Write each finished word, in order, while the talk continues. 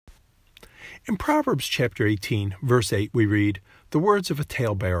In Proverbs chapter 18, verse 8, we read, "The words of a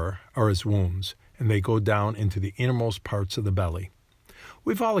talebearer are as wounds, and they go down into the innermost parts of the belly."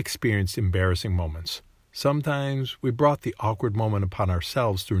 We've all experienced embarrassing moments. Sometimes we brought the awkward moment upon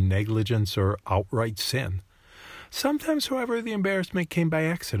ourselves through negligence or outright sin. Sometimes, however, the embarrassment came by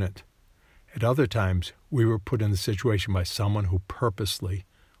accident. At other times, we were put in the situation by someone who purposely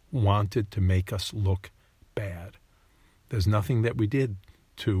wanted to make us look bad. There's nothing that we did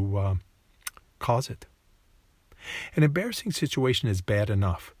to cause it. An embarrassing situation is bad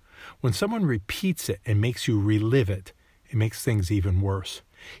enough. When someone repeats it and makes you relive it, it makes things even worse.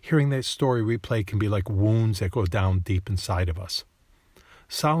 Hearing that story replayed can be like wounds that go down deep inside of us.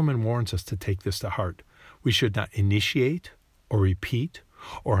 Solomon warns us to take this to heart. We should not initiate or repeat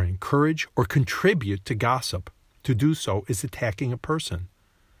or encourage or contribute to gossip. To do so is attacking a person.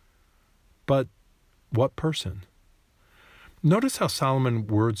 But what person? Notice how Solomon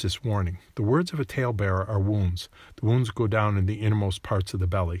words this warning. The words of a talebearer are wounds. The wounds go down in the innermost parts of the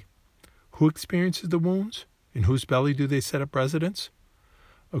belly. Who experiences the wounds? In whose belly do they set up residence?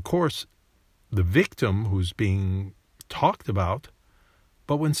 Of course, the victim who's being talked about.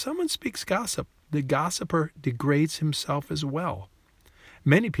 But when someone speaks gossip, the gossiper degrades himself as well.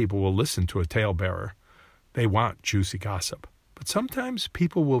 Many people will listen to a talebearer. They want juicy gossip. But sometimes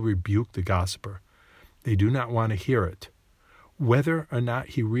people will rebuke the gossiper. They do not want to hear it. Whether or not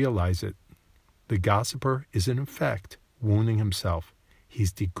he realizes it, the gossiper is in effect wounding himself.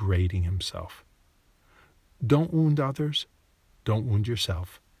 He's degrading himself. Don't wound others. Don't wound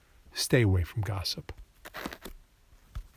yourself. Stay away from gossip.